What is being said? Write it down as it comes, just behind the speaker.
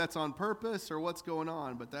that's on purpose or what's going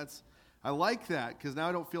on, but I like that because now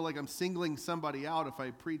I don't feel like I'm singling somebody out if I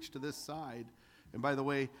preach to this side. And by the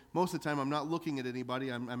way, most of the time I'm not looking at anybody.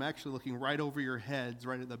 I'm actually looking right over your heads,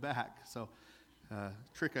 right at the back. So,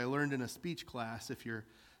 trick I learned in a speech class, if you're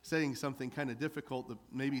saying something kind of difficult that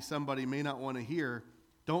maybe somebody may not want to hear,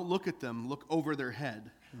 don't look at them, look over their head.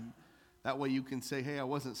 And that way you can say, hey, I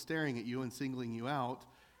wasn't staring at you and singling you out,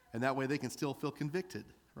 and that way they can still feel convicted,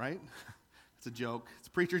 right? It's a joke. It's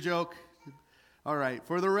a preacher joke. All right,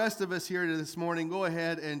 for the rest of us here this morning, go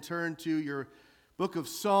ahead and turn to your book of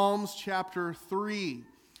Psalms, chapter 3.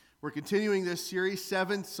 We're continuing this series,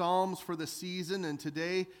 7 Psalms for the season, and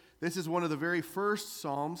today, this is one of the very first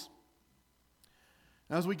Psalms.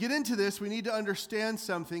 Now, as we get into this, we need to understand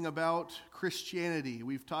something about Christianity.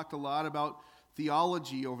 We've talked a lot about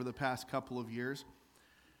theology over the past couple of years.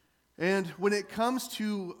 And when it comes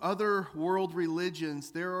to other world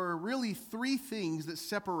religions, there are really 3 things that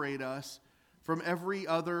separate us from every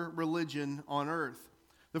other religion on earth.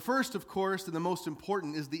 The first, of course, and the most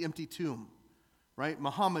important is the empty tomb, right?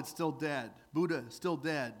 Muhammad's still dead. Buddha still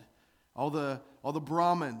dead. All the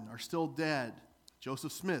Brahmin are still dead.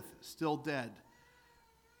 Joseph Smith still dead.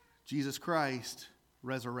 Jesus Christ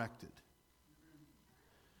resurrected.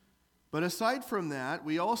 But aside from that,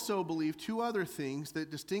 we also believe 2 other things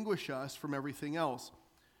that distinguish us from everything else.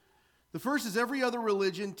 The first is every other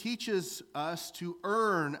religion teaches us to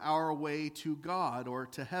earn our way to God or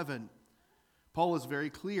to heaven. Paul is very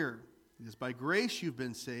clear. It is by grace you've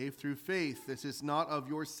been saved through faith. This is not of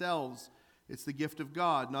yourselves. It's the gift of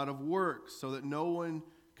God, not of works, so that no one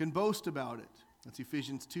can boast about it. That's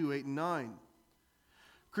Ephesians 2, 8 and 9.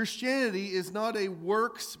 Christianity is not a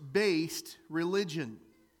works-based religion,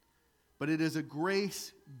 but it is a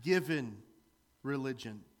grace-given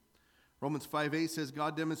religion. Romans 5:8 says,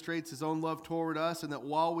 God demonstrates his own love toward us, and that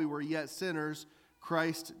while we were yet sinners,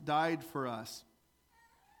 Christ died for us.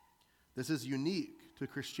 This is unique to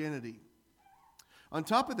Christianity. On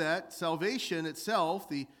top of that, salvation itself,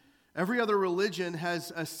 every other religion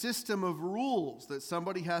has a system of rules that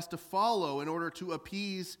somebody has to follow in order to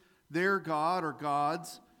appease their God or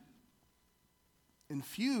gods. And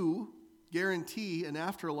few guarantee an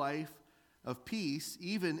afterlife of peace,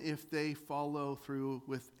 even if they follow through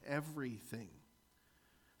with everything.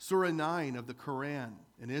 Surah 9 of the Quran,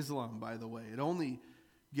 in Islam, by the way, it only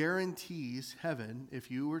guarantees heaven if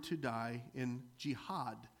you were to die in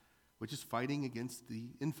jihad, which is fighting against the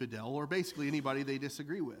infidel, or basically anybody they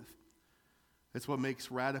disagree with. That's what makes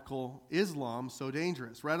radical Islam so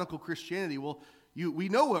dangerous. Radical Christianity, we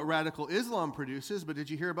know what radical Islam produces, but did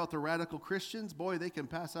you hear about the radical Christians? Boy, they can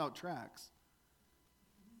pass out tracts.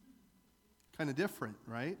 Kind of different,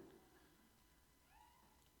 right?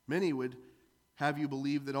 Many would have you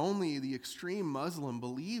believe that only the extreme Muslim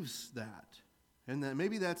believes that. And that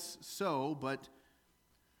maybe that's so, but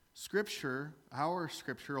Scripture, our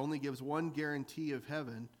Scripture, only gives one guarantee of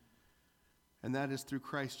heaven, and that is through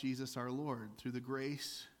Christ Jesus our Lord, through the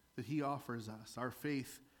grace that he offers us, our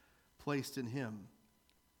faith placed in him.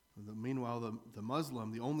 Meanwhile, the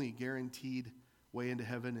Muslim, the only guaranteed way into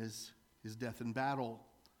heaven is death in battle.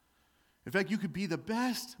 In fact, you could be the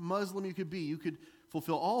best Muslim you could be. You could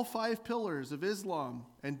fulfill all 5 pillars of Islam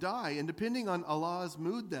and die. And depending on Allah's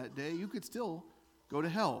mood that day, you could still go to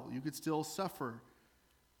hell. You could still suffer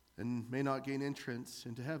and may not gain entrance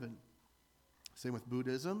into heaven. Same with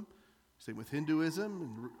Buddhism. Same with Hinduism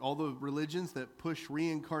and all the religions that push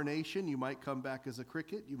reincarnation. You might come back as a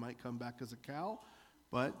cricket. You might come back as a cow.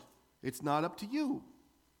 But it's not up to you.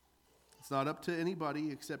 It's not up to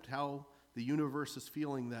anybody except how the universe is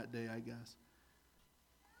feeling that day, I guess.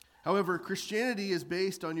 However, Christianity is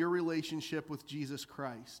based on your relationship with Jesus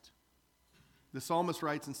Christ. The psalmist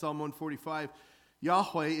writes in Psalm 145,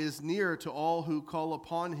 Yahweh is near to all who call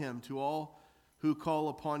upon him, to all who call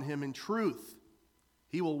upon him in truth.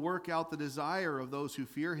 He will work out the desire of those who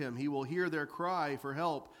fear him. He will hear their cry for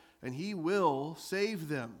help, and he will save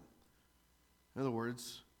them. In other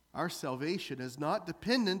words, our salvation is not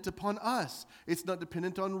dependent upon us. It's not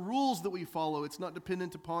dependent on rules that we follow. It's not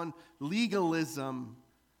dependent upon legalism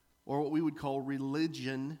or what we would call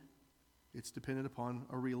religion. It's dependent upon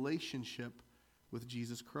a relationship with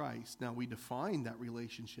Jesus Christ. Now, we define that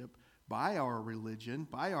relationship by our religion,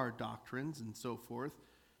 by our doctrines, and so forth.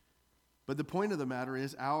 But the point of the matter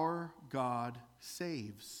is our God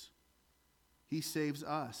saves. He saves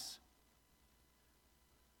us.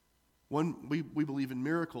 We believe in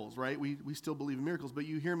miracles, right? We still believe in miracles, but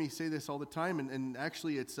you hear me say this all the time, and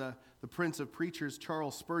actually it's the Prince of Preachers,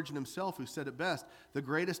 Charles Spurgeon himself, who said it best. The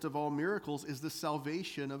greatest of all miracles is the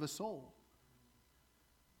salvation of a soul.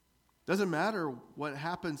 Doesn't matter what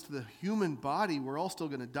happens to the human body, we're all still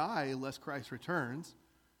going to die unless Christ returns.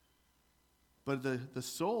 But the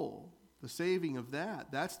soul, the saving of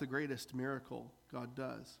that's the greatest miracle God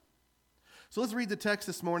does. So let's read the text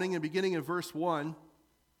this morning, and beginning in verse 1.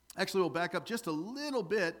 Actually, we'll back up just a little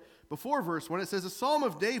bit before verse 1. It says, a psalm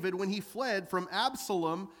of David when he fled from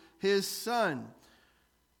Absalom, his son.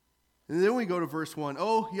 And then we go to verse 1.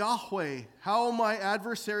 Oh, Yahweh, how my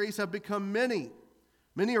adversaries have become many.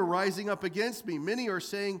 Many are rising up against me. Many are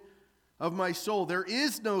saying of my soul, there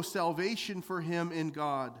is no salvation for him in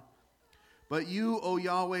God. But you, O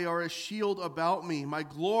Yahweh, are a shield about me, my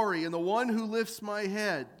glory, and the one who lifts my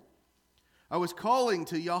head. I was calling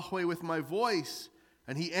to Yahweh with my voice,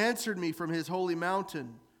 and he answered me from his holy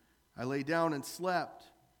mountain. I lay down and slept.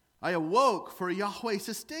 I awoke, for Yahweh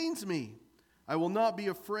sustains me. I will not be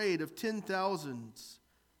afraid of 10,000s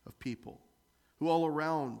of people who all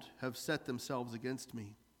around have set themselves against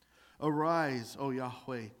me. Arise, O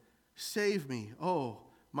Yahweh, save me, O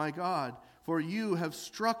my God, for you have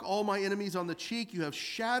struck all my enemies on the cheek. You have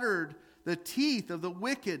shattered the teeth of the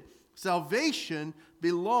wicked. Salvation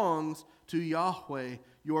belongs to Yahweh.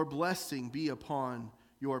 Your blessing be upon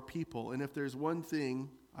your people. And if there's one thing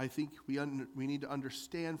I think we need to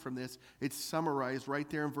understand from this, it's summarized right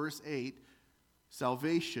there in verse 8.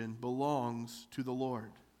 Salvation belongs to the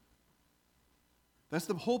Lord. That's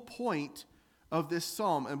the whole point of this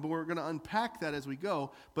psalm, and we're going to unpack that as we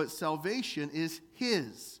go. But salvation is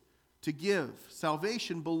his to give.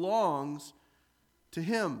 Salvation belongs to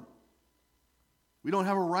him. We don't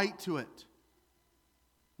have a right to it.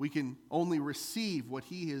 We can only receive what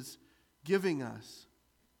he is giving us.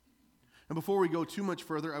 And before we go too much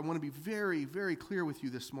further, I want to be very, very clear with you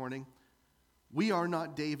this morning. We are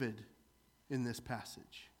not David in this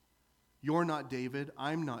passage. You're not David.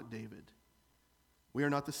 I'm not David. We are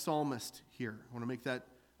not the psalmist here. I want to make that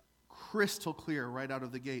crystal clear right out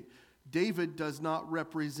of the gate. David does not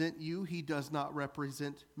represent you. He does not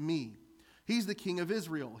represent me. He's the king of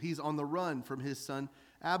Israel. He's on the run from his son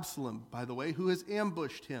Absalom, by the way, who has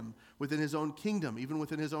ambushed him within his own kingdom, even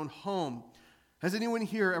within his own home. Has anyone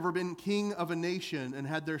here ever been king of a nation and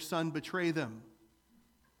had their son betray them?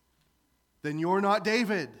 Then you're not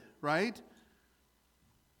David, right?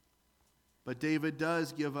 But David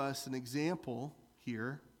does give us an example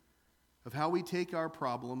here of how we take our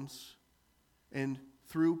problems and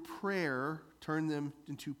through prayer turn them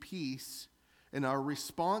into peace, and our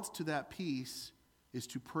response to that peace is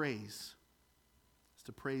to praise. It's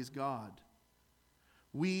to praise God.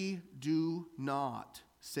 We do not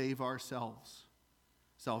save ourselves.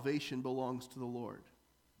 Salvation belongs to the Lord.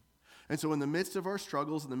 And so in the midst of our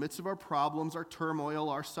struggles, in the midst of our problems, our turmoil,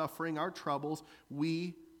 our suffering, our troubles,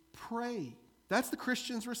 we pray. That's the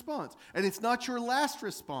Christian's response. And it's not your last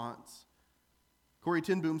response. Corrie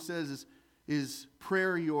ten Boom says, is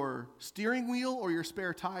prayer your steering wheel or your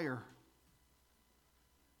spare tire?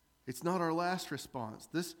 It's not our last response.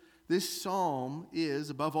 This psalm is,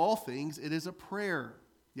 above all things, it is a prayer.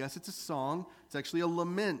 Yes, it's a song. It's actually a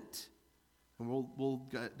lament. And we'll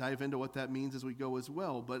dive into what that means as we go as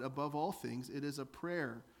well. But above all things, it is a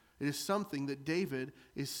prayer. It is something that David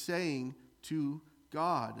is saying to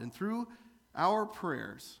God. And through our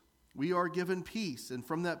prayers, we are given peace, and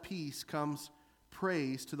from that peace comes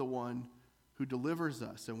praise to the one who delivers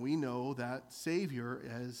us. And we know that Savior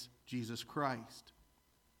as Jesus Christ,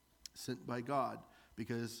 sent by God.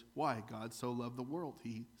 Because why? God so loved the world.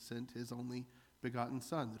 He sent his only begotten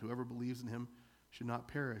Son, that whoever believes in him should not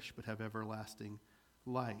perish, but have everlasting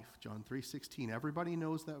life. John 3:16. Everybody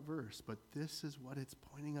knows that verse, but this is what it's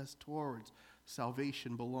pointing us towards.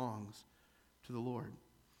 Salvation belongs to the Lord.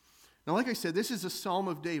 Now, like I said, this is a Psalm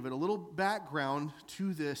of David. A little background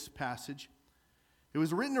to this passage. It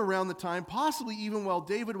was written around the time, possibly even while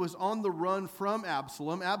David was on the run from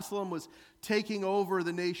Absalom. Absalom was taking over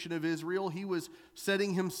the nation of Israel. He was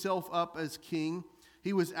setting himself up as king.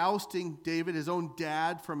 He was ousting David, his own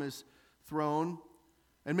dad, from his throne.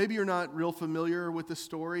 And maybe you're not real familiar with the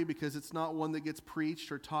story because it's not one that gets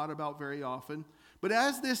preached or taught about very often. But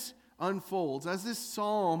as this unfolds, as this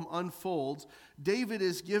psalm unfolds, David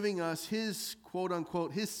is giving us his,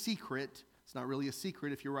 quote-unquote, his secret. It's not really a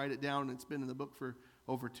secret if you write it down, and it's been in the book for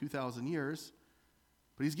over 2,000 years.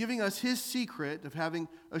 But he's giving us his secret of having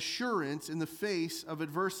assurance in the face of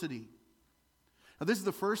adversity. Now, this is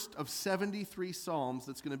the first of 73 psalms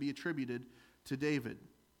that's going to be attributed to David.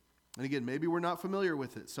 And again, maybe we're not familiar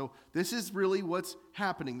with it. So this is really what's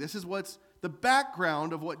happening. This is what's the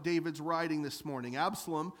background of what David's writing this morning.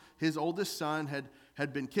 Absalom, his oldest son, had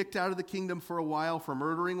been kicked out of the kingdom for a while for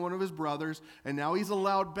murdering one of his brothers, and now he's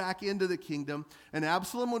allowed back into the kingdom. And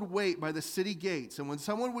Absalom would wait by the city gates, and when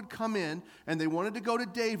someone would come in and they wanted to go to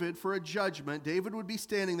David for a judgment, David would be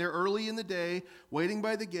standing there early in the day, waiting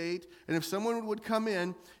by the gate, and if someone would come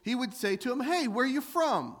in, he would say to him, "Hey, where are you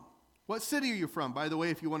from? What city are you from?" By the way,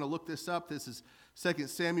 if you want to look this up, this is 2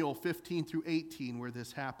 Samuel 15 through 18 where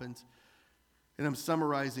this happens. And I'm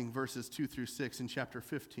summarizing verses 2 through 6 in chapter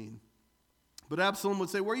 15. But Absalom would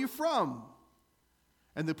say, "Where are you from?"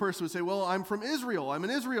 And the person would say, "Well, I'm from Israel. I'm an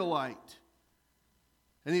Israelite."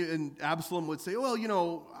 And Absalom would say, "Well,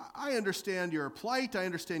 I understand your plight. I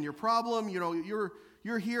understand your problem.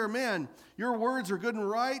 You're here, man. Your words are good and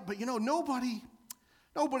right, but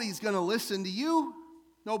nobody's going to listen to you.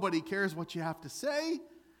 Nobody cares what you have to say.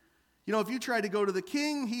 If you try to go to the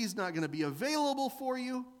king, he's not going to be available for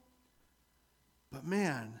you. But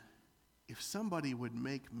man, if somebody would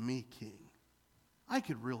make me king, I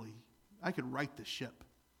could right the ship.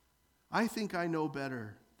 I think I know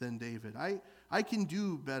better than David. I can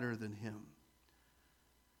do better than him."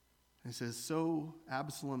 And it says, so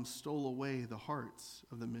Absalom stole away the hearts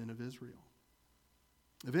of the men of Israel.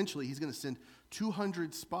 Eventually, he's going to send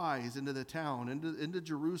 200 spies into the town, into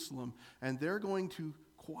Jerusalem, and they're going to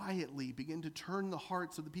quietly begin to turn the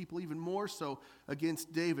hearts of the people even more so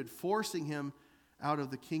against David, forcing him out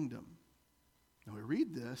of the kingdom. Now we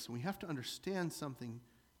read this, and we have to understand something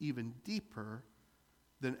even deeper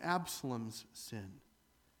than Absalom's sin.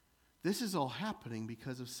 This is all happening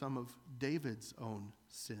because of some of David's own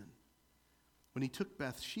sin. When he took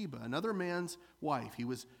Bathsheba, another man's wife, he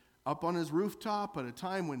was up on his rooftop at a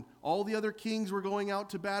time when all the other kings were going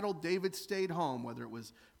out to battle. David stayed home, whether it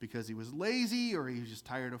was because he was lazy or he was just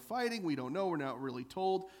tired of fighting. We don't know. We're not really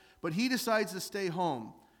told. But he decides to stay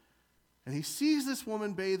home. And he sees this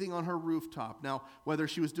woman bathing on her rooftop. Now, whether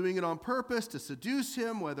she was doing it on purpose to seduce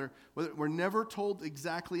him, whether we're never told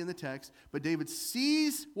exactly in the text, but David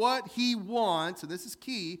sees what he wants, and this is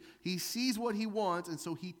key. He sees what he wants, and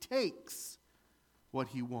so he takes what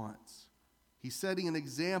he wants. He's setting an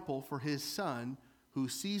example for his son who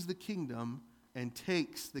sees the kingdom and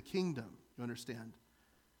takes the kingdom. You understand?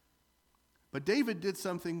 But David did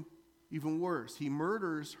something even worse. He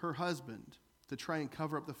murders her husband to try and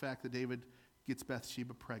cover up the fact that David gets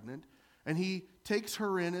Bathsheba pregnant. And he takes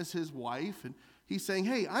her in as his wife, and he's saying,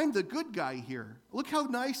 "Hey, I'm the good guy here. Look how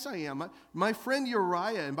nice I am. My friend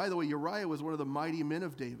Uriah," and by the way, Uriah was one of the mighty men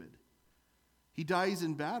of David. He dies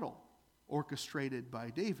in battle, orchestrated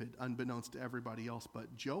by David, unbeknownst to everybody else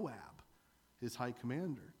but Joab, his high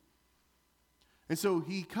commander. And so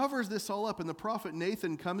he covers this all up, and the prophet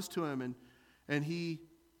Nathan comes to him, and he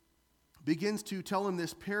begins to tell him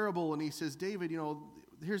this parable, and he says, "David,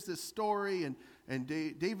 here's this story," and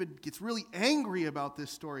David gets really angry about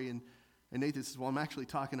this story, and Nathan says, "Well, I'm actually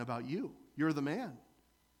talking about you. You're the man."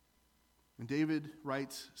 And David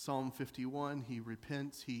writes Psalm 51. He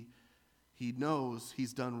repents. He knows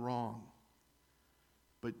he's done wrong.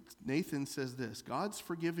 But Nathan says this: God's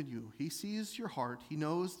forgiven you. He sees your heart. He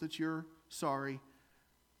knows that you're sorry.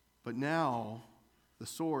 But now the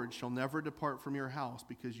sword shall never depart from your house,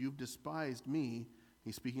 because you've despised me,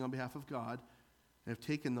 he's speaking on behalf of God, and have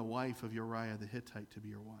taken the wife of Uriah the Hittite to be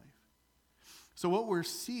your wife. So what we're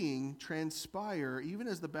seeing transpire, even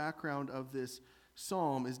as the background of this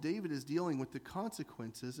psalm, is David is dealing with the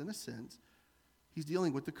consequences, in a sense. He's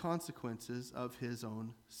dealing with the consequences of his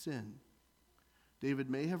own sin. David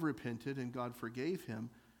may have repented and God forgave him,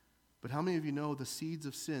 but how many of you know the seeds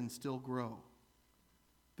of sin still grow?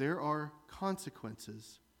 There are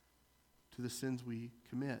consequences to the sins we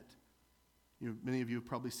commit. Many of you have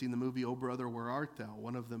probably seen the movie "Oh Brother, Where Art Thou?"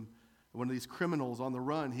 One of these criminals on the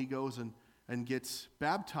run, he goes and gets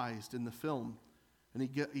baptized in the film. And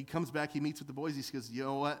he comes back, he meets with the boys, he says, "You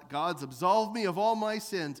know what? God's absolved me of all my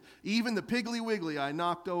sins. Even the Piggly Wiggly I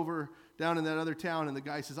knocked over down in that other town." And the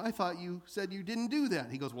guy says, "I thought you said you didn't do that."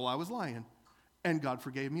 He goes, "Well, I was lying. And God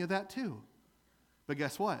forgave me of that too." But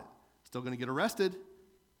guess what? Still going to get arrested,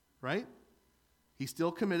 right? He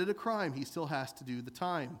still committed a crime. He still has to do the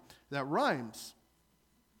time. That rhymes.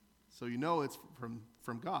 So you know it's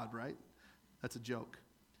from God, right? That's a joke.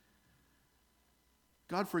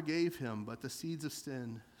 God forgave him, but the seeds of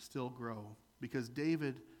sin still grow, because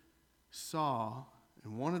David saw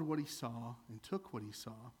and wanted what he saw and took what he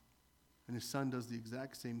saw, and his son does the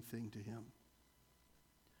exact same thing to him.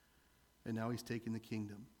 And now he's taking the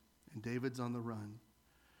kingdom, and David's on the run.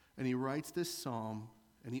 And he writes this psalm,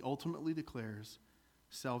 and he ultimately declares,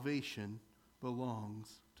 salvation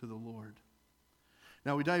belongs to the Lord.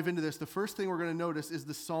 Now we dive into this. The first thing we're going to notice is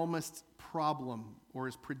the psalmist's problem or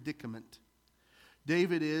his predicament.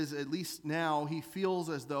 David is, at least now, he feels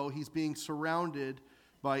as though he's being surrounded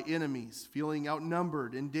by enemies, feeling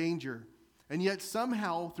outnumbered, in danger. And yet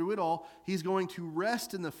somehow, through it all, he's going to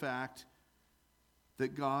rest in the fact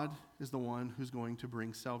that God is the one who's going to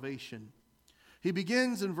bring salvation. He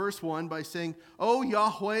begins in verse 1 by saying, "O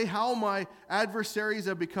Yahweh, how my adversaries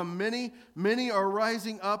have become many. Many are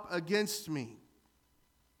rising up against me."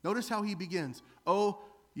 Notice how he begins. "O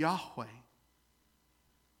Yahweh."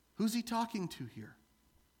 Who's he talking to here?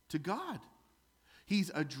 To God.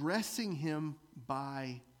 He's addressing him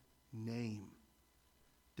by name.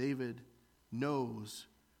 David knows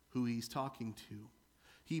who he's talking to.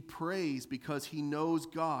 He prays because he knows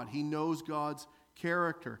God. He knows God's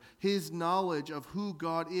character. His knowledge of who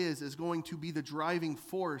God is going to be the driving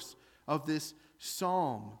force of this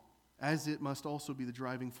psalm, as it must also be the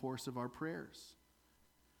driving force of our prayers.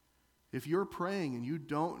 If you're praying and you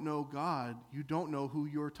don't know God, you don't know who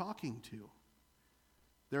you're talking to.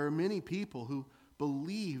 There are many people who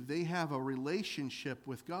believe they have a relationship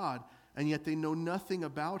with God, and yet they know nothing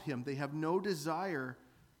about Him. They have no desire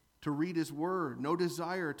to read His Word, no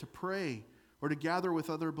desire to pray or to gather with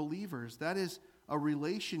other believers. That is a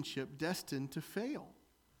relationship destined to fail.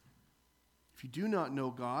 If you do not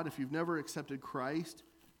know God, if you've never accepted Christ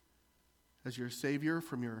as your Savior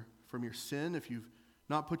from your sin, if you've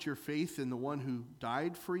not put your faith in the one who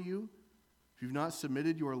died for you, if you've not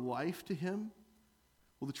submitted your life to Him,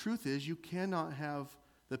 well, the truth is you cannot have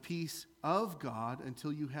the peace of God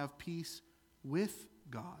until you have peace with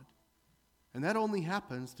God. And that only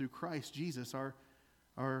happens through Christ Jesus,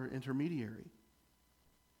 our intermediary.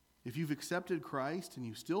 If you've accepted Christ and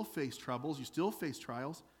you still face troubles, you still face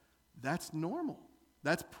trials, that's normal.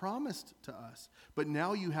 That's promised to us. But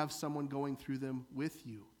now you have someone going through them with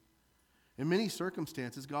you. In many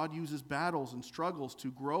circumstances, God uses battles and struggles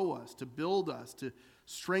to grow us, to build us, to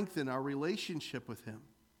strengthen our relationship with Him.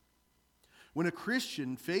 When a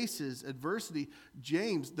Christian faces adversity,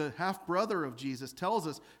 James, the half-brother of Jesus, tells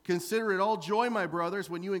us, "Consider it all joy, my brothers,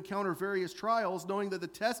 when you encounter various trials, knowing that the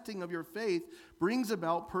testing of your faith brings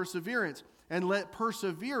about perseverance. And let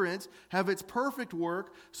perseverance have its perfect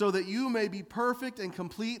work, so that you may be perfect and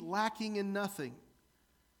complete, lacking in nothing."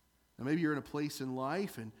 Now maybe you're in a place in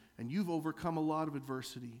life and you've overcome a lot of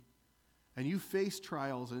adversity. And you face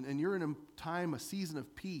trials and you're in a season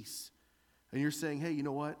of peace. And you're saying, "Hey, you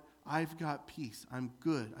know what? I've got peace. I'm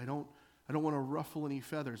good. I don't want to ruffle any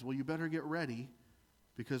feathers." Well, you better get ready,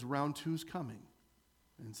 because round 2's coming.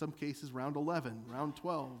 In some cases, round 11, round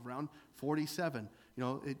 12, round 47. You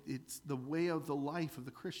know, it's the way of the life of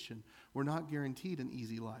the Christian. We're not guaranteed an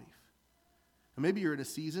easy life. And maybe you're in a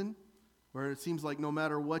season where it seems like no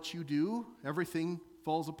matter what you do, everything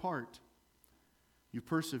falls apart. You've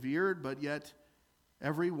persevered, but yet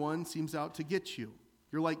everyone seems out to get you.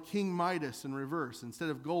 You're like King Midas in reverse. Instead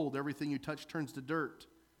of gold, everything you touch turns to dirt.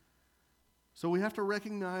 So we have to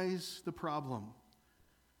recognize the problem.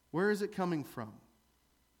 Where is it coming from?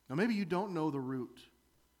 Now maybe you don't know the root.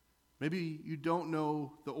 Maybe you don't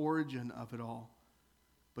know the origin of it all.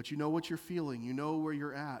 But you know what you're feeling. You know where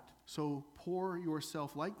you're at. So pour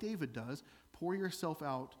yourself, like David does, pour yourself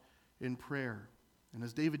out in prayer. And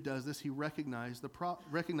as David does this, he recognizes the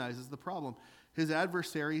problem. His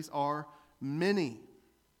adversaries are many.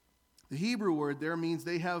 The Hebrew word there means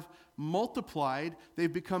they have multiplied,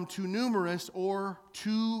 they've become too numerous or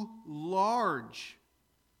too large.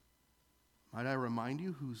 Might I remind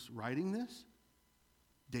you who's writing this?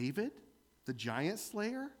 David, the giant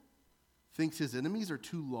slayer, thinks his enemies are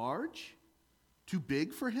too large, too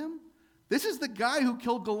big for him. This is the guy who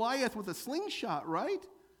killed Goliath with a slingshot, right?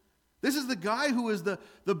 This is the guy who is the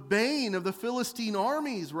bane of the Philistine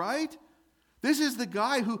armies, right? This is the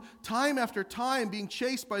guy who, time after time, being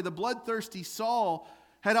chased by the bloodthirsty Saul,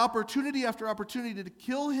 had opportunity after opportunity to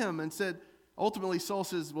kill him, and said, ultimately Saul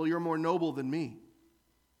says, "Well, you're more noble than me."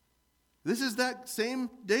 This is that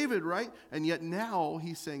same David, right? And yet now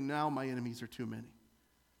he's saying, now my enemies are too many.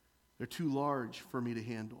 They're too large for me to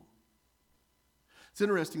handle. It's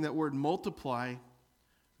interesting, that word multiply,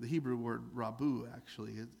 the Hebrew word rabu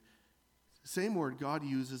actually, same word God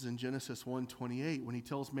uses in Genesis 1:28 when He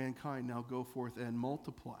tells mankind, "Now go forth and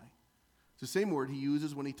multiply." It's the same word He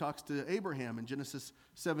uses when He talks to Abraham in Genesis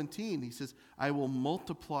 17. He says, "I will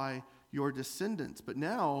multiply your descendants." But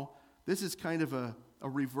now, this is kind of a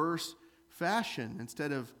reverse fashion.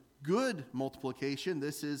 Instead of good multiplication,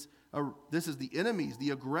 this is the enemies, the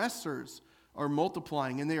aggressors are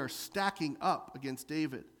multiplying, and they are stacking up against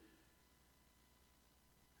David.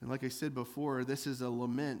 And like I said before, this is a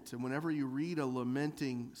lament. And whenever you read a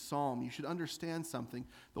lamenting psalm, you should understand something.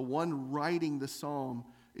 The one writing the psalm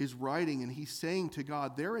is writing, and he's saying to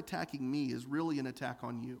God, they're attacking me is really an attack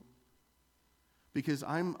on you. Because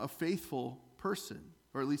I'm a faithful person,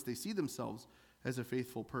 or at least they see themselves as a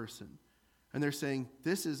faithful person. And they're saying,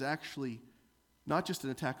 this is actually not just an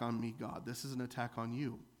attack on me, God. This is an attack on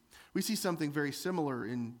you. We see something very similar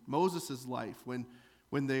in Moses' life when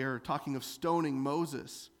they are talking of stoning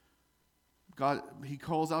Moses. He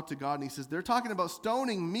calls out to God and he says, they're talking about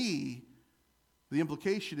stoning me. The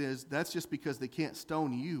implication is that's just because they can't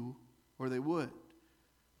stone you, or they would.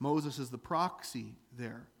 Moses is the proxy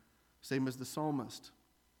there, same as the psalmist.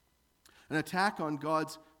 An attack on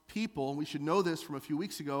God's people, and we should know this from a few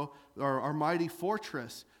weeks ago, our mighty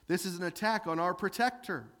fortress. This is an attack on our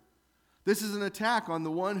protector. This is an attack on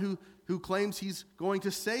the one who claims he's going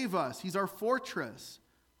to save us. He's our fortress.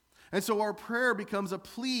 And so our prayer becomes a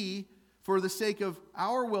plea for the sake of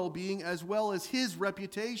our well-being as well as his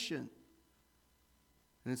reputation.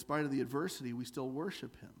 And in spite of the adversity, we still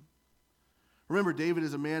worship him. Remember, David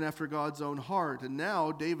is a man after God's own heart. And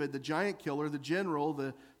now David, the giant killer, the general,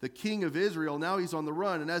 the king of Israel, now he's on the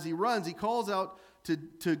run. And as he runs, he calls out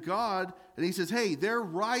to God and he says, hey, they're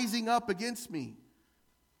rising up against me.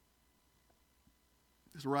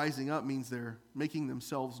 This rising up means they're making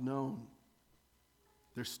themselves known.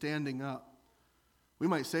 They're standing up. We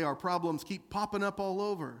might say our problems keep popping up all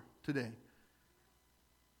over today.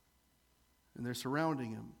 And they're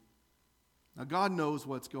surrounding him. Now, God knows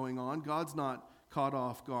what's going on. God's not caught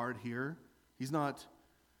off guard here. He's not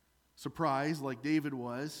surprised like David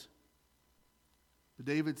was. But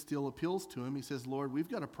David still appeals to him. He says, Lord, we've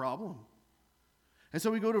got a problem. And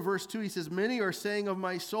so we go to verse 2. He says, many are saying of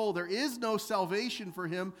my soul, there is no salvation for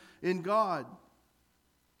him in God.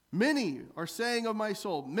 Many are saying of my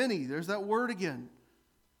soul. Many, there's that word again.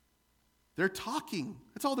 They're talking.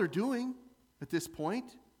 That's all they're doing at this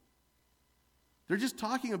point. They're just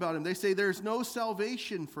talking about him. They say there's no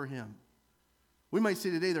salvation for him. We might say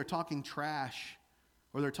today they're talking trash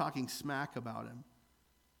or they're talking smack about him.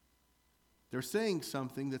 They're saying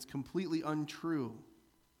something that's completely untrue.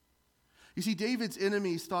 You see, David's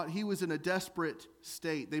enemies thought he was in a desperate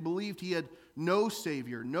state. They believed he had no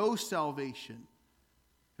Savior, no salvation.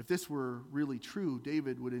 If this were really true,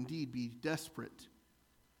 David would indeed be desperate.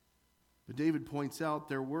 But David points out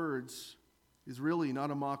their words is really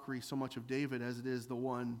not a mockery so much of David as it is the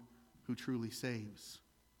one who truly saves.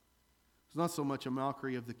 It's not so much a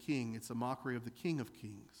mockery of the king, it's a mockery of the King of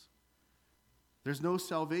Kings. There's no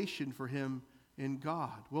salvation for him in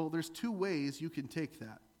God. Well, there's two ways you can take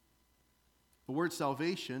that. The word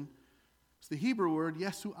salvation is the Hebrew word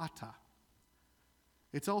Yesuata.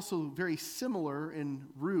 It's also very similar in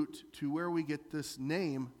root to where we get this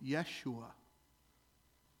name, Yeshua.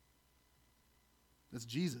 That's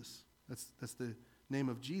Jesus. That's the name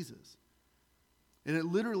of Jesus. And it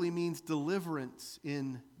literally means deliverance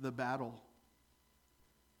in the battle.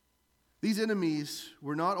 These enemies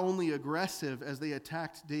were not only aggressive as they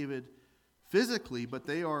attacked David physically, but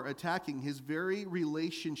they are attacking his very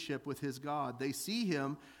relationship with his God. They see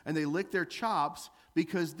him and they lick their chops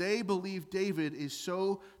because they believe David is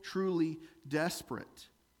so truly desperate.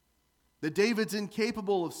 That David's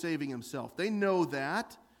incapable of saving himself. They know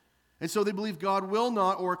that. And so they believe God will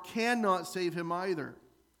not or cannot save him either.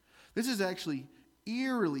 This is actually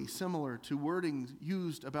eerily similar to wording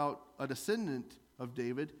used about a descendant of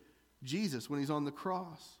David, Jesus, when he's on the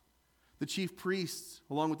cross. The chief priests,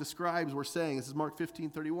 along with the scribes, were saying, this is Mark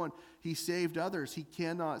 15:31, he saved others, he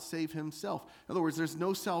cannot save himself. In other words, there's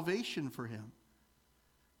no salvation for him.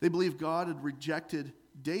 They believe God had rejected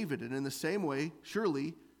David, and in the same way,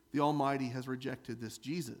 surely the Almighty has rejected this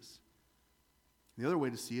Jesus. The other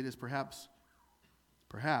way to see it is perhaps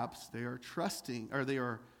they are trusting, or they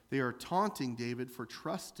are taunting David for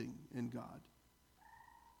trusting in God.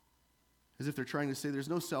 As if they're trying to say there's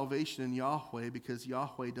no salvation in Yahweh because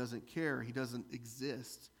Yahweh doesn't care, he doesn't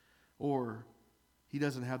exist, or he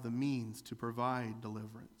doesn't have the means to provide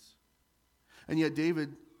deliverance. And yet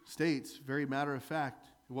David states, very matter of fact,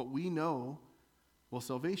 what we know, well,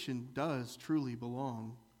 salvation does truly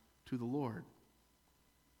belong to the Lord.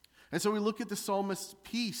 And so we look at the psalmist's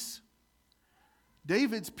peace.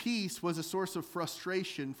 David's peace was a source of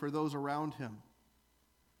frustration for those around him.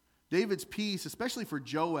 David's peace, especially for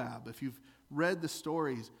Joab, if you've read the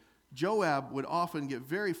stories, Joab would often get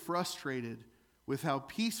very frustrated with how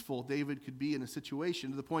peaceful David could be in a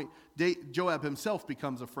situation, to the point Joab himself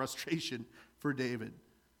becomes a frustration for David.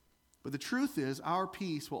 But the truth is, our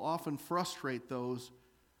peace will often frustrate those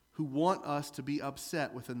who want us to be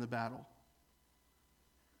upset within the battle.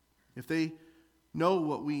 If they know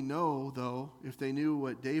what we know, though, if they knew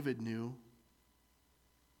what David knew,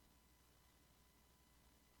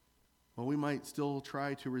 well, we might still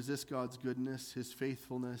try to resist God's goodness, his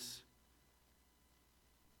faithfulness,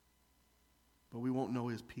 but we won't know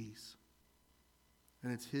his peace.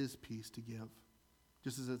 And it's his peace to give,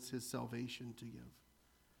 just as it's his salvation to give.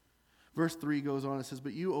 Verse 3 goes on, it says,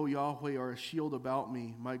 "But you, O Yahweh, are a shield about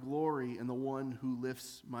me, my glory, and the one who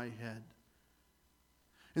lifts my head."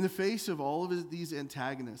 In the face of all of these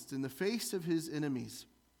antagonists, in the face of his enemies,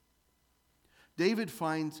 David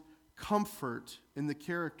finds comfort in the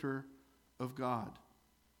character of God.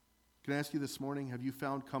 Can I ask you this morning, have you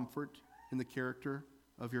found comfort in the character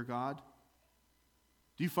of your God?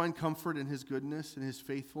 Do you find comfort in his goodness and his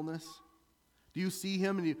faithfulness? Do you see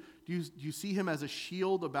him and do you see him as a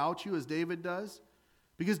shield about you, as David does?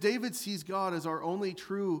 Because David sees God as our only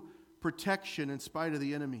true protection in spite of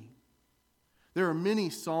the enemy. There are many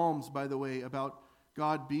psalms, by the way, about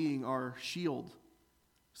God being our shield.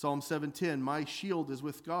 Psalm 7:10, "My shield is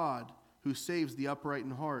with God, who saves the upright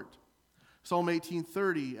in heart." Psalm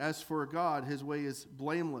 18:30, "As for God, his way is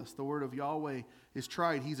blameless. The word of Yahweh is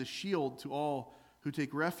tried. He's a shield to all who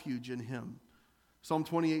take refuge in him." Psalm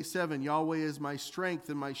 28:7, "Yahweh is my strength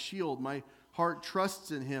and my shield. My heart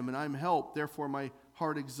trusts in him, and I'm helped. Therefore my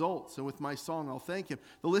heart exults, and with my song I'll thank him."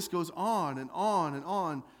 The list goes on and on and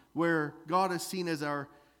on, where God is seen as our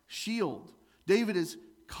shield. David is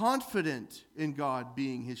confident in God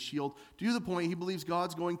being his shield, to the point he believes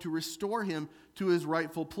God's going to restore him to his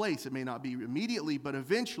rightful place. It may not be immediately, but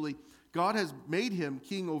eventually God has made him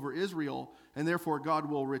king over Israel, and therefore God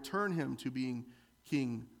will return him to being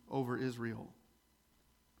king over Israel.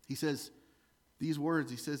 He says these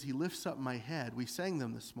words, he says, "He lifts up my head." We sang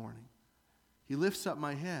them this morning. He lifts up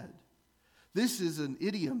my head. This is an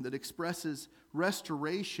idiom that expresses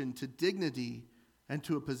restoration to dignity and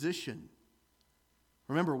to a position.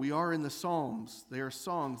 Remember, we are in the Psalms. They are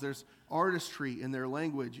songs. There's artistry in their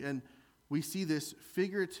language. And we see this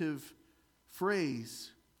figurative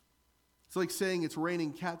phrase. It's like saying it's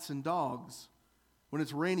raining cats and dogs. When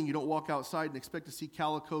it's raining, you don't walk outside and expect to see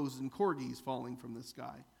calicos and corgis falling from the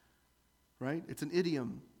sky. Right? It's an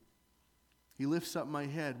idiom. He lifts up my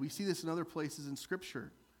head. We see this in other places in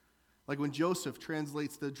Scripture. Like when Joseph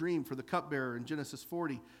translates the dream for the cupbearer in Genesis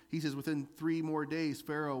 40, he says, "Within 3 more days,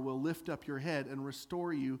 Pharaoh will lift up your head and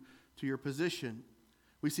restore you to your position."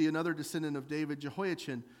 We see another descendant of David,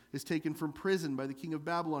 Jehoiachin, is taken from prison by the king of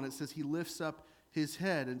Babylon. It says he lifts up his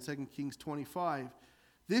head in 2 Kings 25.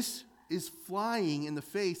 This is flying in the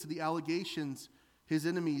face of the allegations his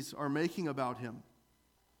enemies are making about him.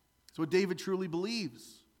 It's what David truly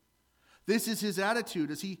believes. This is his attitude.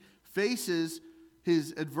 As he faces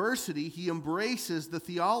his adversity, he embraces the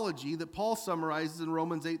theology that Paul summarizes in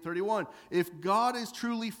Romans 8:31. If God is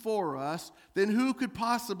truly for us, then who could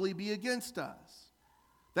possibly be against us?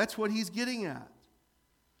 That's what he's getting at.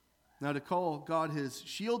 Now, to call God his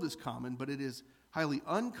shield is common, but it is highly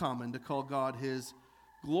uncommon to call God his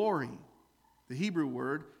glory. The Hebrew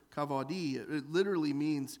word, kavadi, it literally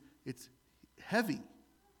means it's heavy.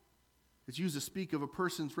 It's used to speak of a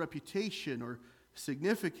person's reputation or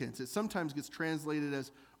significance. It sometimes gets translated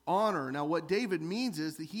as honor. Now, what David means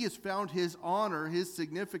is that he has found his honor, his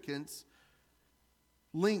significance,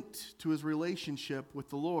 linked to his relationship with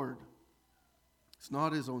the Lord. It's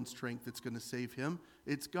not his own strength that's going to save him.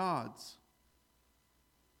 It's God's.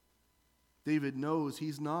 David knows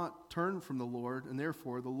he's not turned from the Lord, and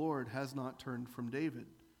therefore the Lord has not turned from David.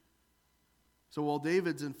 So while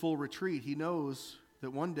David's in full retreat, he knows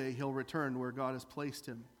that one day he'll return where God has placed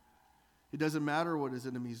him. It doesn't matter what his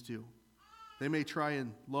enemies do. They may try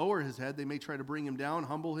and lower his head. They may try to bring him down,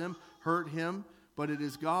 humble him, hurt him. But it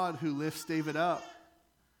is God who lifts David up.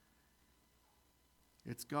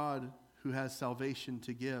 It's God who has salvation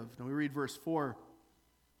to give. Now we read verse 4.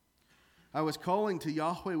 "I was calling to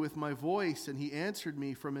Yahweh with my voice, and he answered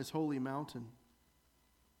me from his holy mountain."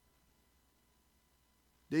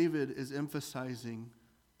 David is emphasizing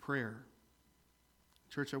prayer.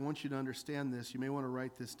 Church, I want you to understand this. You may want to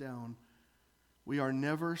write this down. We are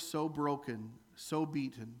never so broken, so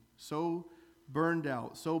beaten, so burned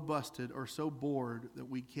out, so busted, or so bored that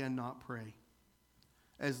we cannot pray.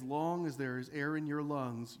 As long as there is air in your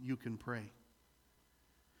lungs, you can pray.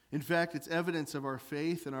 In fact, it's evidence of our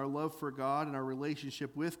faith and our love for God and our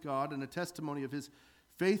relationship with God and a testimony of his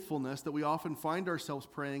faithfulness that we often find ourselves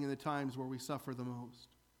praying in the times where we suffer the most.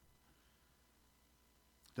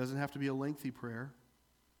 It doesn't have to be a lengthy prayer.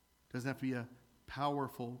 It doesn't have to be a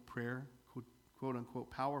powerful prayer, quote unquote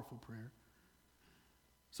powerful prayer.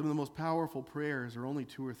 Some of the most powerful prayers are only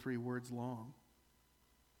 2 or 3 words long.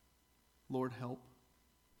 Lord, help.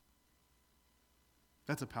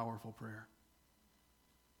 That's a powerful prayer.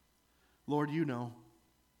 Lord, you know.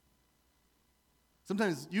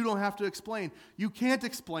 Sometimes you don't have to explain. You can't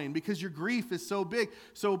explain because your grief is so big,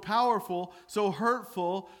 so powerful, so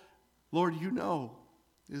hurtful. Lord, you know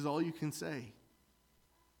is all you can say.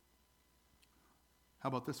 How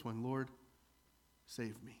about this one? Lord,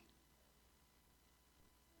 save me.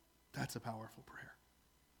 That's a powerful prayer.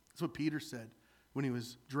 That's what Peter said when he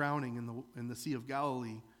was drowning in the Sea of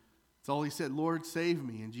Galilee. That's all he said, Lord, save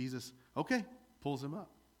me. And Jesus, okay, pulls him up.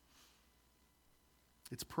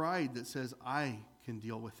 It's pride that says, I can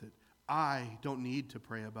deal with it. I don't need to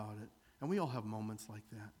pray about it. And we all have moments like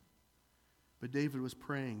that. But David was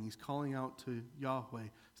praying. He's calling out to Yahweh.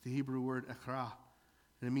 It's the Hebrew word ekra.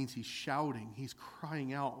 And it means he's shouting. He's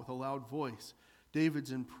crying out with a loud voice.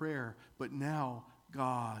 David's in prayer. But now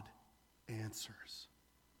God answers.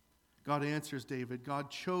 God answers David. God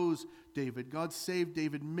chose David. God saved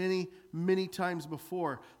David many, many times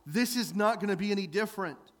before. This is not going to be any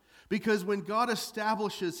different. Because when God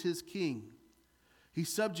establishes his king, he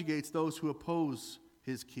subjugates those who oppose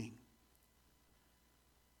his king.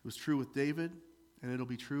 It was true with David, and it'll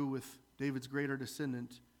be true with David's greater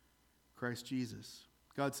descendant, Christ Jesus.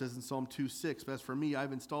 God says in Psalm 2:6, "As for me,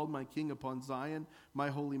 I've installed my king upon Zion, my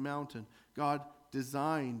holy mountain." God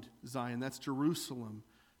designed Zion, that's Jerusalem,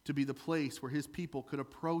 to be the place where his people could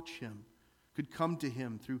approach him, could come to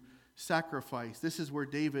him through sacrifice. This is where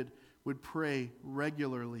David would pray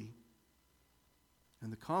regularly.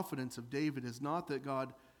 And the confidence of David is not that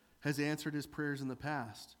God has answered his prayers in the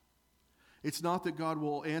past. It's not that God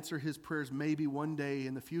will answer his prayers maybe one day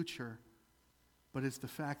in the future, but it's the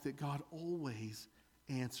fact that God always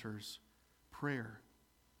answers prayer.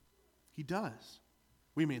 He does.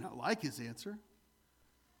 We may not like his answer,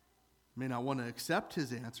 may not want to accept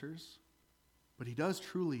his answers, but he does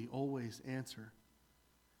truly always answer.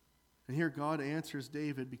 And here God answers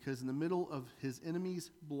David because in the middle of his enemies'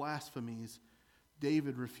 blasphemies,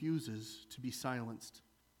 David refuses to be silenced.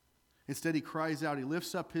 Instead, he cries out. He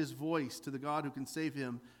lifts up his voice to the God who can save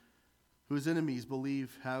him, who his enemies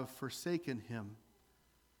believe have forsaken him.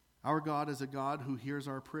 Our God is a God who hears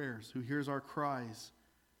our prayers, who hears our cries,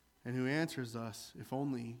 and who answers us if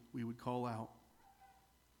only we would call out.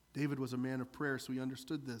 David was a man of prayer, so he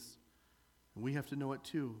understood this. And we have to know it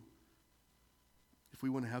too, if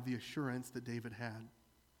we want to have the assurance that David had.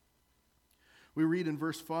 We read in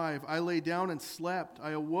verse 5, "I lay down and slept.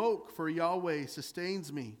 I awoke, for Yahweh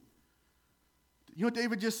sustains me." You know what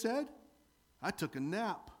David just said? I took a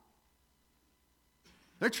nap.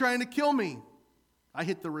 They're trying to kill me. I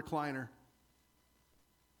hit the recliner.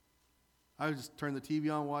 I would just turn the TV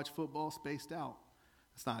on, watch football, spaced out.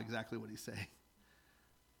 That's not exactly what he's saying.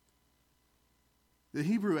 The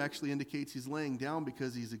Hebrew actually indicates he's laying down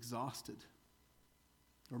because he's exhausted,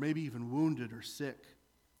 or maybe even wounded or sick,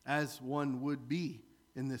 as one would be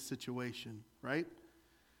in this situation, right?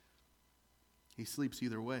 He sleeps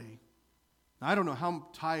either way. Now, I don't know how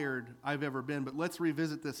tired I've ever been, but let's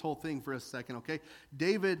revisit this whole thing for a second, okay?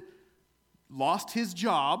 David lost his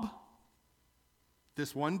job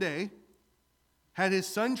this one day, had his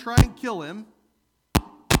son try and kill him.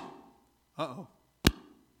 Uh-oh.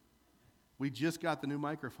 We just got the new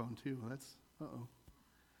microphone, too. That's, uh-oh.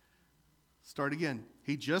 Start again.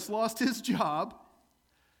 He just lost his job.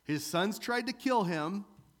 His son's tried to kill him.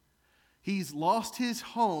 He's lost his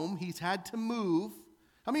home. He's had to move.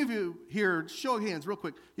 How many of you here, show of hands real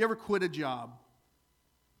quick, you ever quit a job?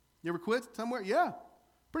 You ever quit somewhere? Yeah.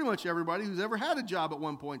 Pretty much everybody who's ever had a job at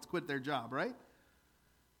one point's quit their job, right?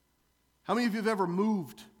 How many of you have ever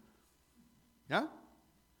moved? Yeah?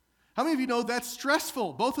 How many of you know that's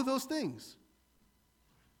stressful, both of those things?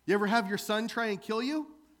 You ever have your son try and kill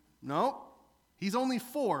you? No. He's only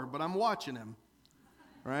 4, but I'm watching him,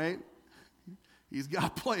 right? He's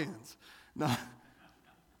got plans. No.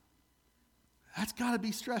 That's got to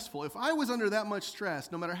be stressful. If I was under that much stress,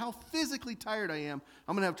 no matter how physically tired I am,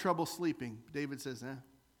 I'm going to have trouble sleeping. David says,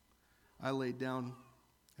 I laid down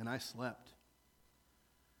and I slept.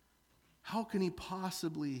 How can he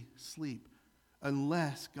possibly sleep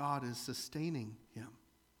unless God is sustaining him?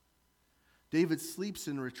 David sleeps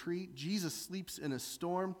in retreat. Jesus sleeps in a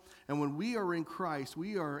storm. And when we are in Christ,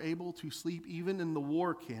 we are able to sleep even in the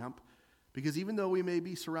war camp, because even though we may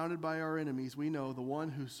be surrounded by our enemies, we know the one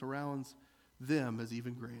who surrounds them is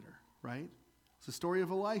even greater, right? It's the story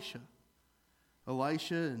of Elisha.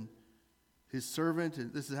 Elisha and his servant,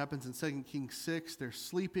 and this happens in 2 Kings 6, they're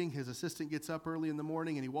sleeping. His assistant gets up early in the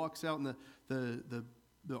morning and he walks out, and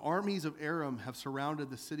the armies of Aram have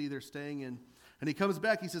surrounded the city they're staying in. And he comes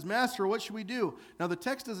back, he says, "Master, what should we do?" Now the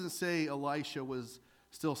text doesn't say Elisha was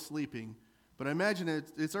still sleeping, But I imagine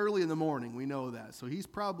it's early in the morning. We know that. So he's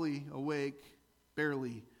probably awake,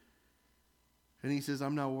 barely. And he says,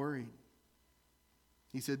 I'm not worried.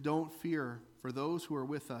 He said, don't fear, for those who are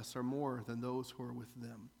with us are more than those who are with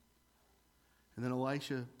them. And then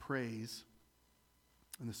Elisha prays,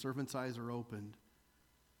 and the servant's eyes are opened,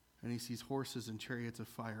 and he sees horses and chariots of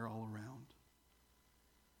fire all around.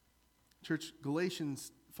 Church,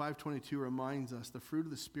 Galatians 5:22 reminds us the fruit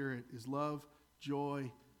of the Spirit is love,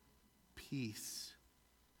 joy, peace.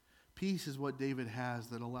 Peace is what David has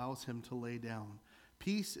that allows him to lay down.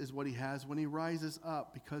 Peace is what he has when he rises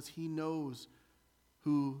up because he knows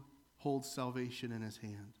who holds salvation in his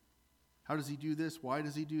hand. How does he do this? Why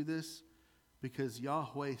does he do this? Because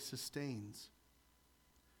Yahweh sustains.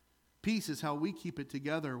 Peace is how we keep it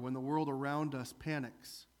together when the world around us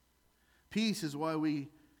panics. Peace is why we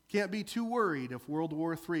can't be too worried if World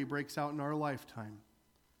War III breaks out in our lifetime.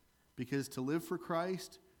 Because to live for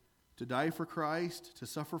Christ, to die for Christ, to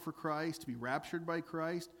suffer for Christ, to be raptured by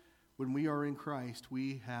Christ, when we are in Christ,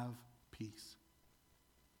 we have peace.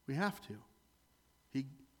 We have to. He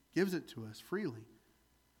gives it to us freely.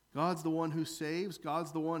 God's the one who saves.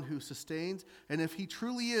 God's the one who sustains. And if he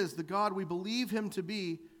truly is the God we believe him to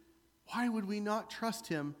be, why would we not trust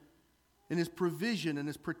him in his provision and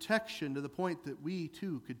his protection to the point that we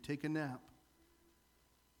too could take a nap?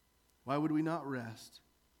 Why would we not rest?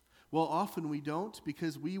 Well, often we don't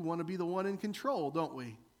because we want to be the one in control, don't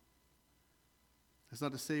we? That's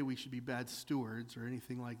not to say we should be bad stewards or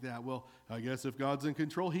anything like that. Well, I guess if God's in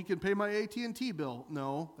control, he can pay my AT&T bill.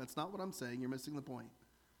 No, that's not what I'm saying. You're missing the point.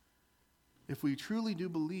 If we truly do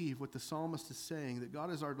believe what the psalmist is saying, that God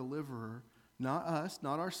is our deliverer, not us,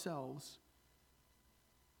 not ourselves,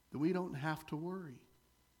 then we don't have to worry.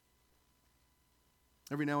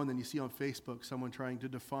 Every now and then you see on Facebook someone trying to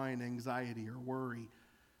define anxiety or worry.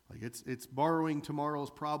 Like it's borrowing tomorrow's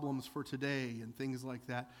problems for today and things like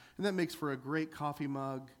that. And that makes for a great coffee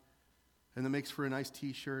mug and that makes for a nice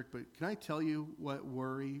t-shirt. But can I tell you what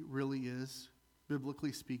worry really is,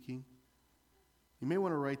 biblically speaking? You may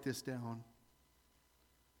want to write this down.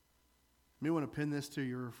 You may want to pin this to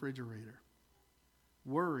your refrigerator.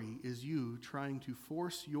 Worry is you trying to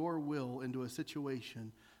force your will into a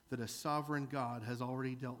situation that a sovereign God has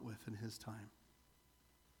already dealt with in his time.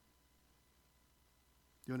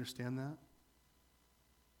 Do you understand that?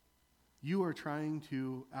 You are trying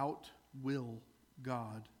to outwill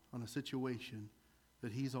God on a situation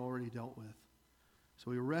that he's already dealt with.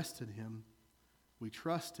 So we rest in him, we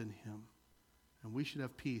trust in him, and we should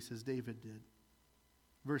have peace as David did.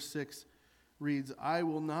 Verse 6 reads, I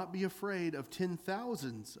will not be afraid of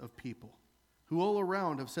 10,000s of people who all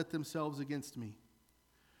around have set themselves against me.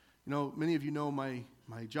 You know, many of you know my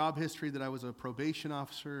job history, that I was a probation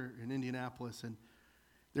officer in Indianapolis, and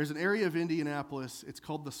there's an area of Indianapolis, it's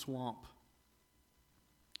called the Swamp.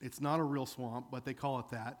 It's not a real swamp, but they call it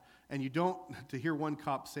that. And you don't, to hear one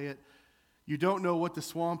cop say it, you don't know what the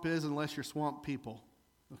swamp is unless you're swamp people.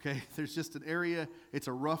 Okay? There's just an area, it's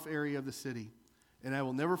a rough area of the city. And I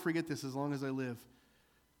will never forget this as long as I live.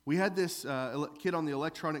 We had this kid on the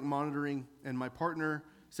electronic monitoring, and my partner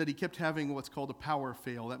said he kept having what's called a power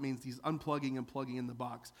fail. That means he's unplugging and plugging in the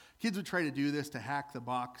box. Kids would try to do this to hack the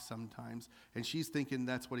box sometimes, and she's thinking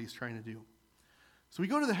that's what he's trying to do. So we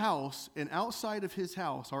go to the house, and outside of his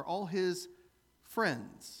house are all his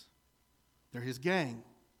friends. They're his gang.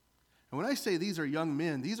 And when I say these are young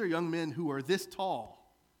men who are this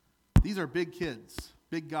tall. These are big kids,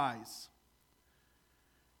 big guys.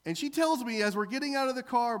 And she tells me as we're getting out of the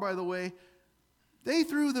car, by the way, they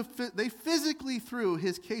physically threw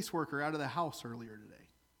his caseworker out of the house earlier today.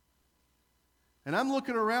 And I'm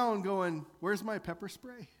looking around going, where's my pepper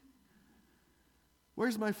spray?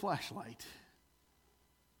 Where's my flashlight?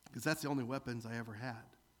 Because that's the only weapons I ever had.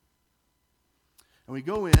 And we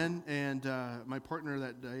go in, and my partner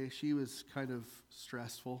that day, she was kind of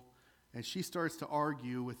stressful. And she starts to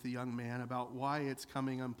argue with the young man about why it's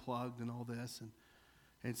coming unplugged and all this. And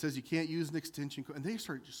it says you can't use an extension cord. And they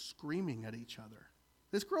start just screaming at each other.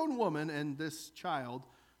 This grown woman and this child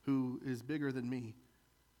who is bigger than me.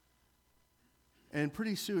 And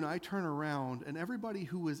pretty soon I turn around and everybody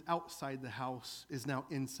who was outside the house is now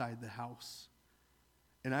inside the house.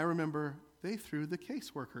 And I remember they threw the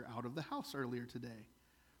caseworker out of the house earlier today.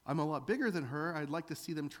 I'm a lot bigger than her. I'd like to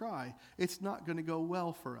see them try. It's not going to go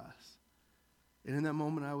well for us. And in that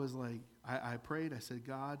moment I was like, I prayed. I said,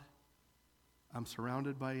 God, I'm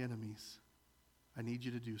surrounded by enemies. I need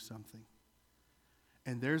you to do something.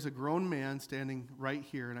 And there's a grown man standing right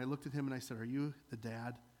here. And I looked at him and I said, are you the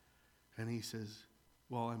dad? And he says,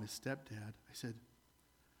 well, I'm his stepdad. I said,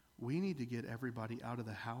 we need to get everybody out of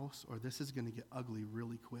the house or this is going to get ugly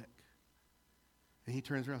really quick. And he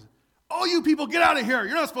turns around and says, "Oh, you people, get out of here.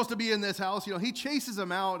 You're not supposed to be in this house." He chases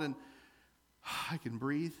them out, and I can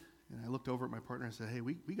breathe. And I looked over at my partner and said, "Hey,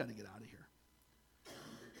 we got to get out of here."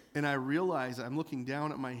 And I realized I'm looking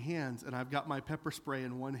down at my hands, and I've got my pepper spray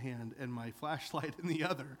in one hand and my flashlight in the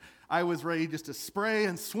other. I was ready just to spray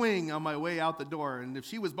and swing on my way out the door. And if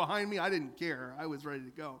she was behind me, I didn't care. I was ready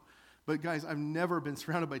to go. But guys, I've never been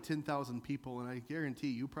surrounded by 10,000 people, and I guarantee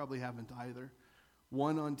you probably haven't either.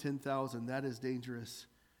 1 on 10,000, that is dangerous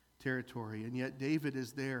territory. And yet David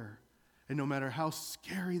is there. And no matter how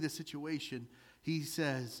scary the situation, he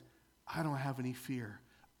says, "I don't have any fear.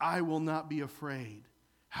 I will not be afraid."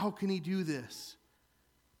 How can he do this?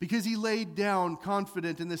 Because he laid down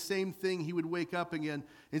confident in the same thing he would wake up again.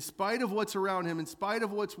 In spite of what's around him, in spite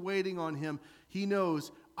of what's waiting on him, he knows,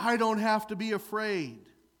 I don't have to be afraid.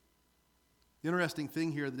 The interesting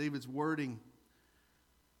thing here, David's wording,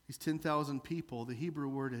 these 10,000 people, the Hebrew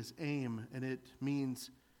word is aim, and it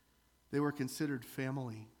means they were considered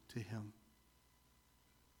family to him.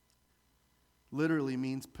 Literally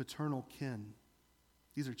means paternal kin.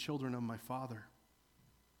 These are children of my father.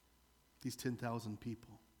 These 10,000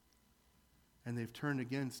 people. And they've turned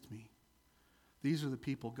against me. These are the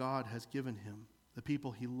people God has given him. The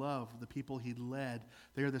people he loved, the people he led.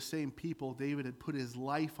 They are the same people David had put his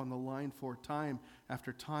life on the line for time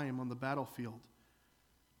after time on the battlefield.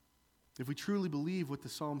 If we truly believe what the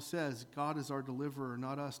psalm says, God is our deliverer,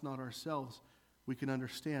 not us, not ourselves, we can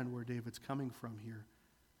understand where David's coming from here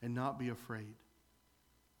and not be afraid.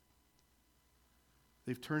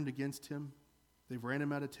 They've turned against him. They've ran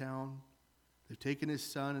him out of town. They've taken his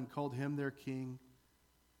son and called him their king.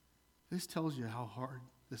 This tells you how hard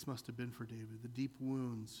this must have been for David, the deep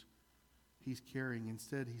wounds he's carrying.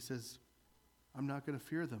 Instead, he says, I'm not going to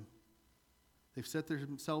fear them. They've set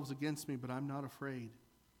themselves against me, but I'm not afraid.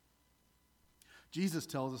 Jesus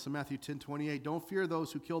tells us in Matthew 10:28, don't fear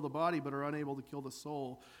those who kill the body but are unable to kill the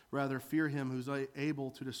soul. Rather, fear him who's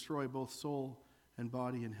able to destroy both soul and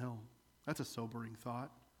body in hell. That's a sobering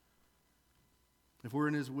thought. If we're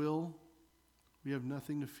in his will, we have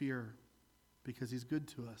nothing to fear because he's good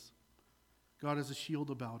to us. God is a shield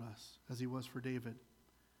about us, as he was for David.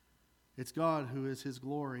 It's God who is his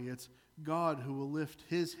glory. It's God who will lift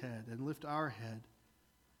his head and lift our head.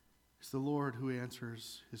 It's the Lord who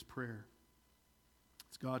answers his prayer.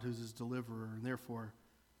 It's God who's his deliverer, and therefore,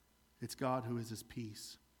 it's God who is his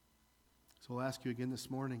peace. So I'll ask you again this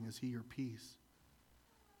morning, is he your peace?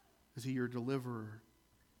 Is he your deliverer?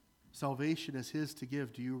 Salvation is his to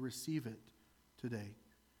give. Do you receive it today?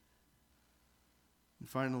 And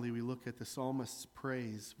finally, we look at the psalmist's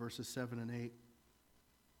praise, verses 7 and 8.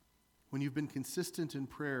 When you've been consistent in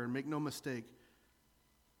prayer, and make no mistake,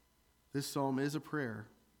 this psalm is a prayer.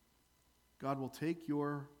 God will take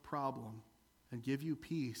your problem and give you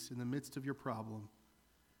peace in the midst of your problem,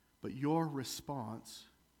 but your response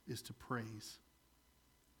is to praise.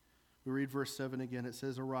 We read verse 7 again. It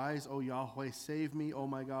says, Arise, O Yahweh, save me, O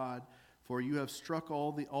my God, for you have struck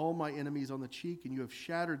all my enemies on the cheek, and you have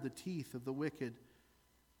shattered the teeth of the wicked.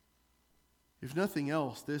 If nothing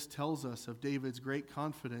else, this tells us of David's great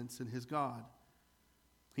confidence in his God.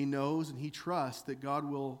 He knows and he trusts that God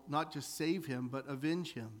will not just save him, but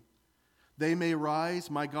avenge him. They may rise,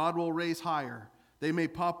 my God will raise higher. They may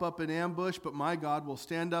pop up in ambush, but my God will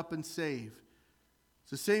stand up and save.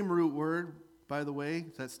 It's the same root word, by the way,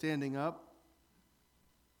 that's standing up.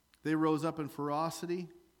 They rose up in ferocity.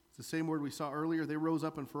 It's the same word we saw earlier. They rose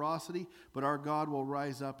up in ferocity, but our God will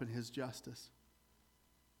rise up in his justice.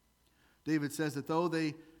 David says that though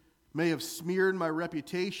they may have smeared my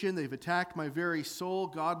reputation, they've attacked my very soul,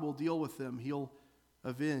 God will deal with them. He'll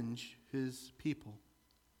avenge his people.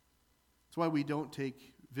 That's why we don't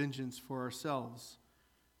take vengeance for ourselves.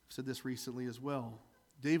 I've said this recently as well.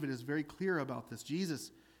 David is very clear about this.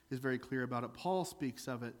 Jesus is very clear about it. Paul speaks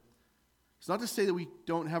of it. It's not to say that we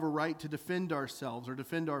don't have a right to defend ourselves or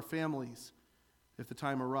defend our families if the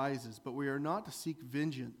time arises, but we are not to seek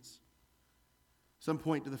vengeance. Some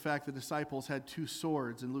point to the fact the disciples had 2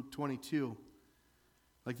 swords in Luke 22.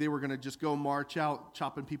 Like they were going to just go march out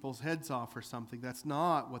chopping people's heads off or something. That's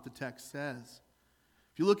not what the text says.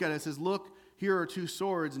 If you look at it, it says, look, here are 2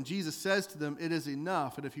 swords. And Jesus says to them, it is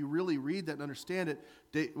enough. And if you really read that and understand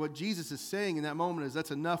it, what Jesus is saying in that moment is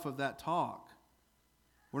that's enough of that talk.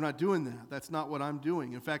 We're not doing that. That's not what I'm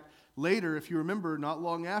doing. In fact, later, if you remember, not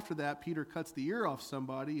long after that, Peter cuts the ear off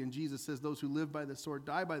somebody, and Jesus says, those who live by the sword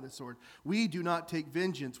die by the sword. We do not take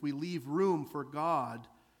vengeance. We leave room for God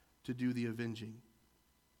to do the avenging.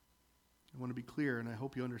 I want to be clear, and I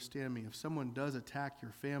hope you understand me. If someone does attack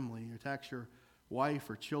your family, attacks your wife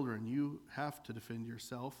or children, you have to defend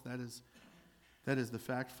yourself. That is That is the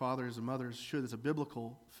fact. Fathers and mothers should. It's a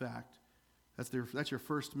biblical fact. That's your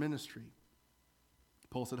first ministry.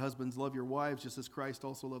 Paul said, husbands, love your wives just as Christ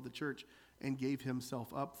also loved the church and gave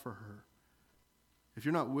himself up for her. If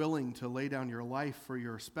you're not willing to lay down your life for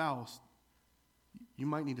your spouse, you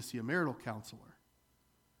might need to see a marital counselor.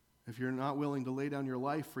 If you're not willing to lay down your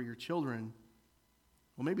life for your children,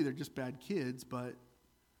 well, maybe they're just bad kids, but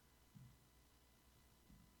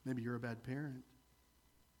maybe you're a bad parent.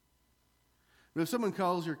 But if someone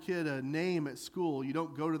calls your kid a name at school, you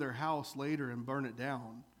don't go to their house later and burn it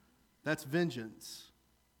down. That's vengeance.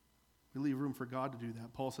 We leave room for God to do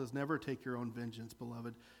that. Paul says, never take your own vengeance,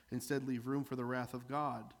 beloved. Instead, leave room for the wrath of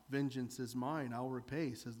God. Vengeance is mine, I'll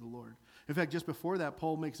repay, says the Lord. In fact, just before that,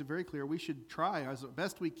 Paul makes it very clear we should try as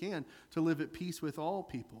best we can to live at peace with all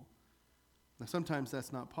people. Now, sometimes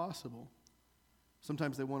that's not possible.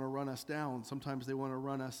 Sometimes they want to run us down. Sometimes they want to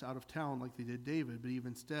run us out of town like they did David. But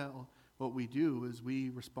even still, what we do is we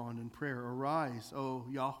respond in prayer. Arise, O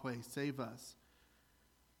Yahweh, save us.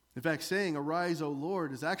 In fact, saying, arise, O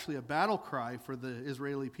Lord, is actually a battle cry for the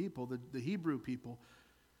Israeli people, the Hebrew people.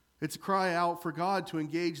 It's a cry out for God to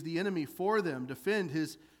engage the enemy for them, defend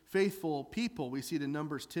his faithful people. We see it in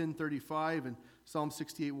Numbers 10:35 and Psalm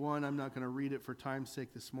 68:1. I'm not going to read it for time's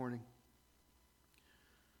sake this morning.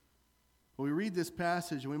 But we read this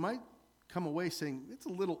passage and we might come away saying, it's a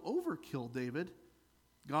little overkill, David.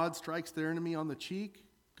 God strikes their enemy on the cheek.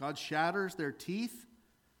 God shatters their teeth.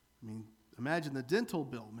 I mean, imagine the dental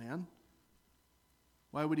bill, man.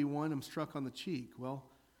 Why would he want them struck on the cheek? Well,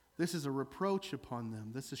 this is a reproach upon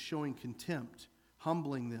them. This is showing contempt,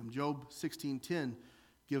 humbling them. Job 16:10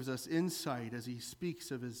 gives us insight as he speaks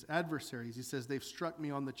of his adversaries. He says, they've struck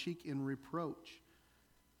me on the cheek in reproach.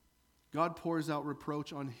 God pours out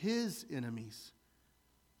reproach on his enemies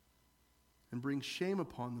and brings shame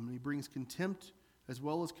upon them. And he brings contempt as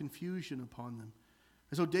well as confusion upon them.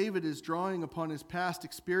 And so David is drawing upon his past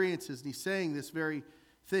experiences, and he's saying this very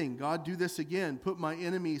thing. God, do this again. Put my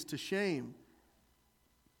enemies to shame.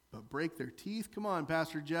 But break their teeth? Come on,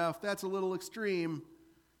 Pastor Jeff, that's a little extreme.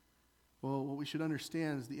 Well, what we should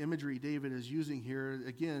understand is the imagery David is using here,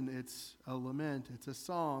 again, it's a lament, it's a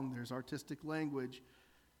song, there's artistic language.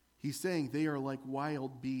 He's saying they are like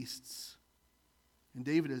wild beasts. And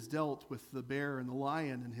David has dealt with the bear and the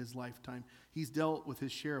lion in his lifetime. He's dealt with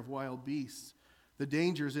his share of wild beasts. The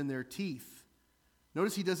dangers in their teeth.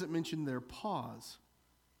 Notice he doesn't mention their paws.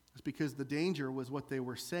 It's because the danger was what they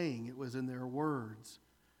were saying. It was in their words.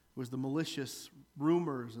 It was the malicious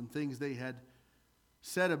rumors and things they had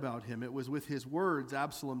said about him. It was with his words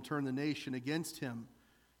Absalom turned the nation against him.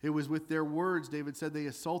 It was with their words, David said, they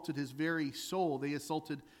assaulted his very soul. They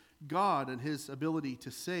assaulted God and his ability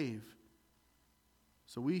to save.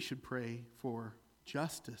 So we should pray for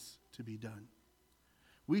justice to be done.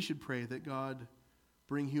 We should pray that God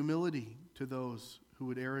bring humility to those who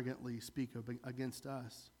would arrogantly speak against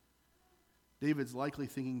us. David's likely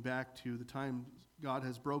thinking back to the time God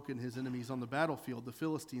has broken his enemies on the battlefield, the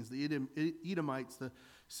Philistines, the Edomites, the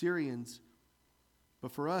Syrians.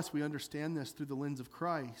 But for us, we understand this through the lens of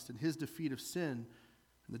Christ and his defeat of sin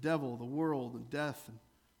and the devil, the world, and death, and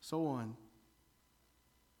so on.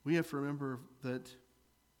 We have to remember that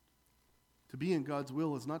to be in God's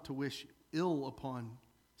will is not to wish ill upon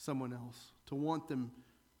someone else, to want them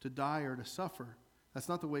to die or to suffer. That's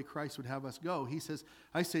not the way Christ would have us go. He says,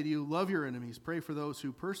 I say to you, love your enemies, pray for those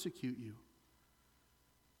who persecute you.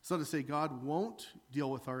 It's not to say God won't deal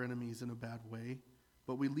with our enemies in a bad way,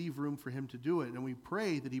 but we leave room for him to do it, and we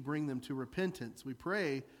pray that he bring them to repentance. We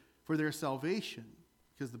pray for their salvation,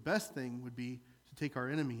 because the best thing would be to take our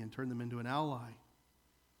enemy and turn them into an ally.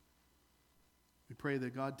 We pray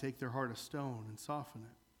that God take their heart of stone and soften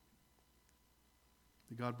it.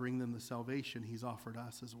 That God bring them the salvation he's offered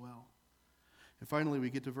us as well. And finally, we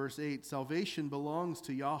get to verse 8. Salvation belongs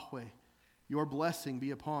to Yahweh. Your blessing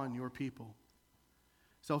be upon your people.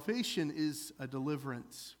 Salvation is a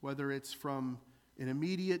deliverance, whether it's from an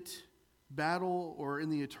immediate battle or in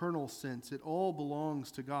the eternal sense. It all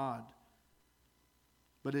belongs to God.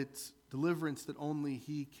 But it's deliverance that only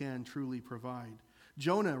he can truly provide.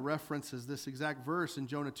 Jonah references this exact verse in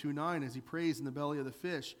Jonah 2:9 as he prays in the belly of the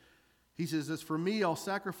fish. He says, as for me, I'll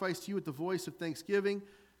sacrifice to you with the voice of thanksgiving.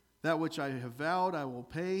 That which I have vowed, I will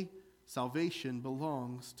pay. Salvation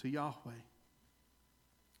belongs to Yahweh.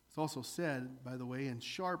 It's also said, by the way, in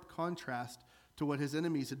sharp contrast to what his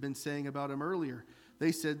enemies had been saying about him earlier.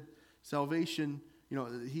 They said salvation,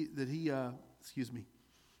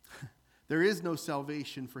 there is no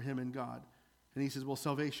salvation for him in God. And he says, well,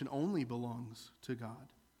 salvation only belongs to God.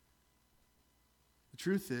 The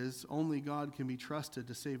truth is, only God can be trusted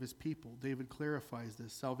to save his people. David clarifies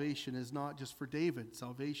this. Salvation is not just for David.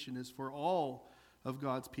 Salvation is for all of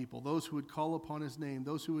God's people. Those who would call upon his name,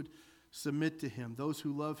 those who would submit to him, those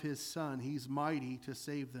who love his Son. He's mighty to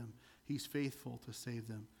save them. He's faithful to save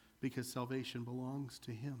them, because salvation belongs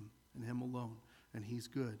to him and him alone. And he's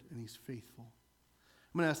good and he's faithful.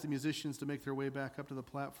 I'm going to ask the musicians to make their way back up to the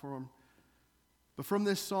platform. But from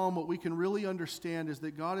this psalm, what we can really understand is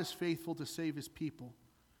that God is faithful to save his people.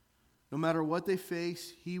 No matter what they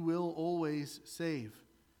face, he will always save,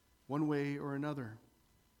 one way or another,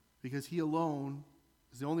 because he alone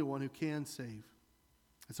is the only one who can save.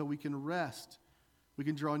 And so we can rest. We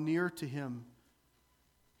can draw near to him,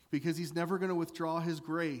 because he's never going to withdraw his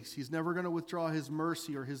grace. He's never going to withdraw his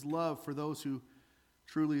mercy or his love for those who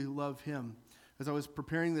truly love him. As I was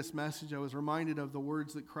preparing this message, I was reminded of the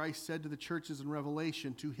words that Christ said to the churches in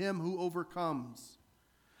Revelation: to him who overcomes,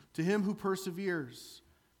 to him who perseveres,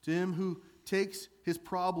 to him who takes his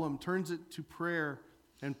problem, turns it to prayer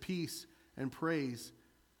and peace and praise.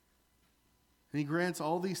 And he grants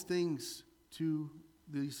all these things to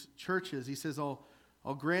these churches. He says, I'll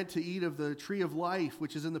grant to eat of the tree of life,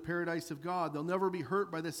 which is in the paradise of God. They'll never be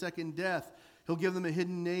hurt by the second death. He'll give them a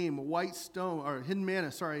hidden name, a white stone, or hidden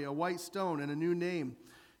manna, a white stone and a new name.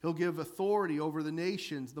 He'll give authority over the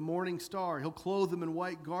nations, the morning star. He'll clothe them in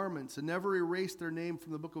white garments and never erase their name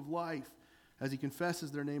from the book of life, as he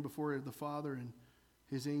confesses their name before the Father and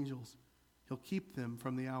his angels. He'll keep them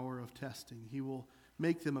from the hour of testing. He will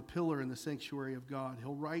make them a pillar in the sanctuary of God.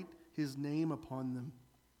 He'll write his name upon them.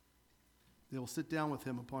 They will sit down with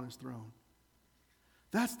him upon his throne.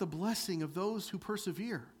 That's the blessing of those who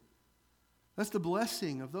persevere. That's the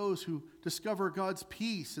blessing of those who discover God's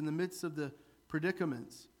peace in the midst of the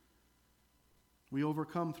predicaments. We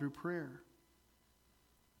overcome through prayer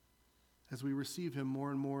as we receive him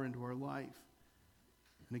more and more into our life.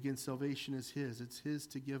 And again, salvation is his. It's his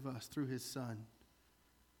to give us through his Son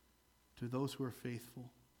to those who are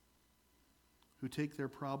faithful, who take their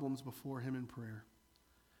problems before him in prayer.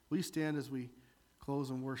 Will you stand as we close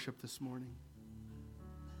and worship this morning?